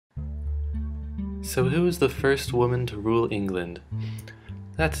So who was the first woman to rule England?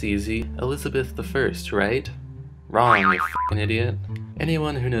 That's easy, Elizabeth I, right? Wrong, you f***ing idiot.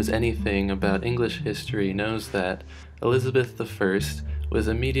 Anyone who knows anything about English history knows that Elizabeth I was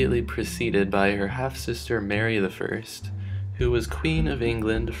immediately preceded by her half-sister Mary I, who was Queen of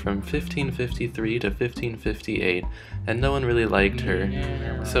England from 1553 to 1558, and no one really liked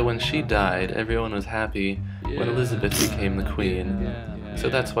her. So when she died, everyone was happy when Elizabeth became the Queen. So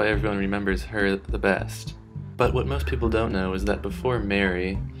that's why everyone remembers her the best. But what most people don't know is that before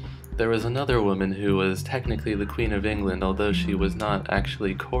Mary, there was another woman who was technically the Queen of England, although she was not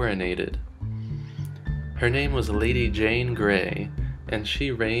actually coronated. Her name was Lady Jane Grey, and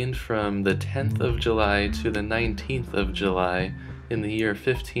she reigned from the 10th of July to the 19th of July in the year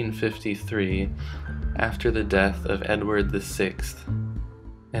 1553, after the death of Edward VI.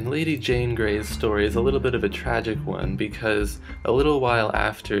 And Lady Jane Grey's story is a little bit of a tragic one, because a little while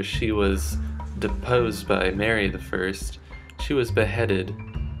after she was deposed by Mary I, she was beheaded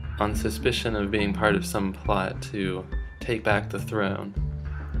on suspicion of being part of some plot to take back the throne.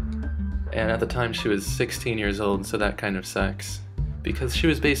 And at the time she was 16 years old, so that kind of sucks. Because she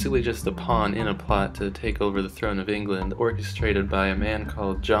was basically just a pawn in a plot to take over the throne of England, orchestrated by a man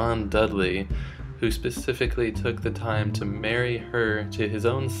called John Dudley, who specifically took the time to marry her to his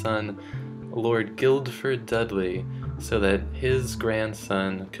own son, Lord Guildford Dudley, so that his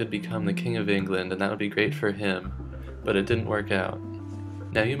grandson could become the King of England, and that would be great for him. But it didn't work out.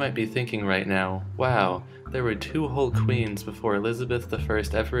 Now you might be thinking right now, wow, there were 2 whole queens before Elizabeth I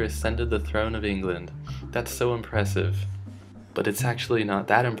ever ascended the throne of England. That's so impressive. But it's actually not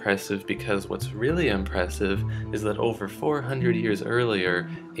that impressive, because what's really impressive is that over 400 years earlier,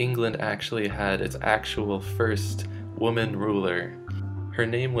 England actually had its actual first woman ruler. Her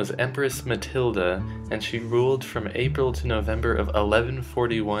name was Empress Matilda, and she ruled from April to November of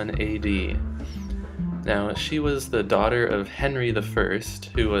 1141 AD. Now, she was the daughter of Henry I,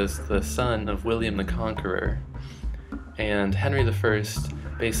 who was the son of William the Conqueror. And Henry I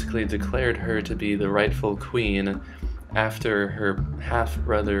basically declared her to be the rightful queen after her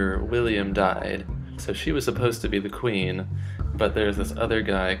half-brother William died. So she was supposed to be the queen, but there's this other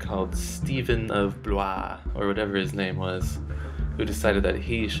guy called Stephen of Blois, or whatever his name was, who decided that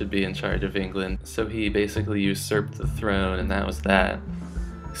he should be in charge of England. So he basically usurped the throne, and that was that.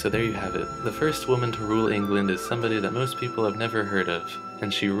 So there you have it. The first woman to rule England is somebody that most people have never heard of,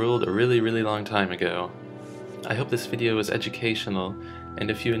 and she ruled a really, really long time ago. I hope this video was educational, and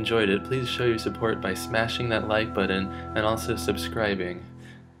if you enjoyed it, please show your support by smashing that like button and also subscribing.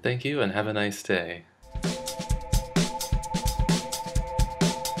 Thank you, and have a nice day.